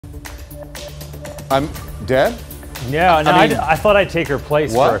Deb? Yeah, no, I mean, I thought I'd take her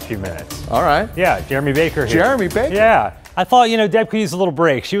place what? for a few minutes. All right. Yeah, Jeremy Baker here. Jeremy Baker? Yeah. I thought, Deb could use a little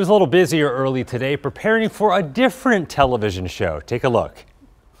break. She was a little busier early today preparing for a different television show. Take a look.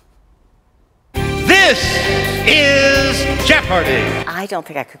 This is Jeopardy! I don't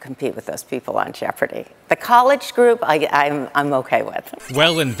think I could compete with those people on Jeopardy. The college group, I'm okay with.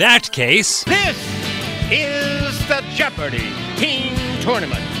 Well, in that case, This is the Jeopardy Teen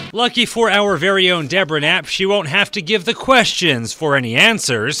Tournament. lucky for our very own Deborah Knapp, she won't have to give the questions for any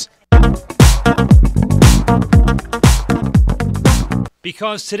answers.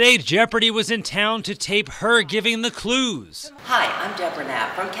 Because today, Jeopardy was in town to tape her giving the clues. Hi, I'm Deborah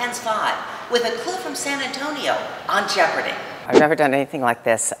Knapp from KENS 5 with a clue from San Antonio on Jeopardy. I've never done anything like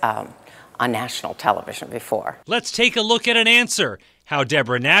this on national television before. Let's take a look at an answer. How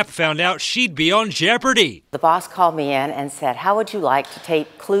Deborah Knapp found out she'd be on Jeopardy. The boss called me in and said, how would you like to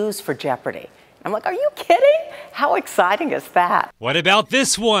tape clues for Jeopardy? I'm like, are you kidding? How exciting is that? What about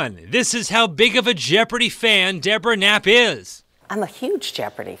this one? This is how big of a Jeopardy fan Deborah Knapp is. I'm a huge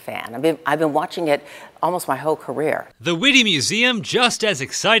Jeopardy fan. I've been watching it almost my whole career. The Witty Museum just as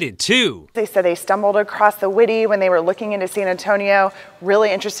excited too. They said they stumbled across the Witty when they were looking into San Antonio,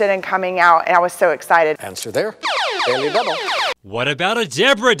 really interested in coming out, and I was so excited. Answer there. Daily double. What about a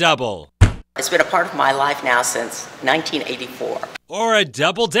Deborah double? It's been a part of my life now since 1984. Or a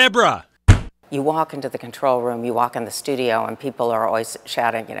double Deborah? You walk into the control room, you walk in the studio, and people are always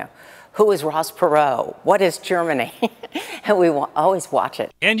shouting, who is Ross Perot? What is Germany? And we always watch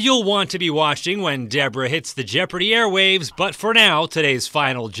it. And you'll want to be watching when Deborah hits the Jeopardy airwaves, but for now, today's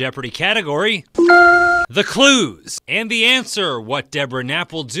final Jeopardy category, the clues. And the answer, what Deborah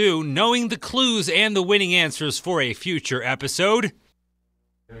Knapp will do, knowing the clues and the winning answers for a future episode.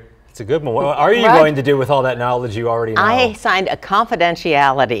 It's a good one. What are you going to do with all that knowledge you already know? I signed a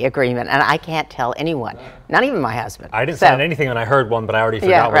confidentiality agreement, and I can't tell anyone, not even my husband. I didn't sign anything when I heard one, but I already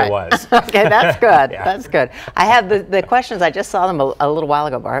forgot what it was. Okay, that's good. Yeah. That's good. I have the questions. I just saw them a little while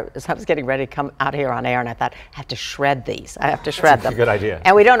ago, but I was getting ready to come out here on air, and I thought, I have to shred these. I have to shred them. That's a good idea.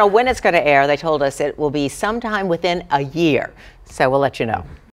 And we don't know when it's going to air. They told us it will be sometime within a year, so we'll let you know.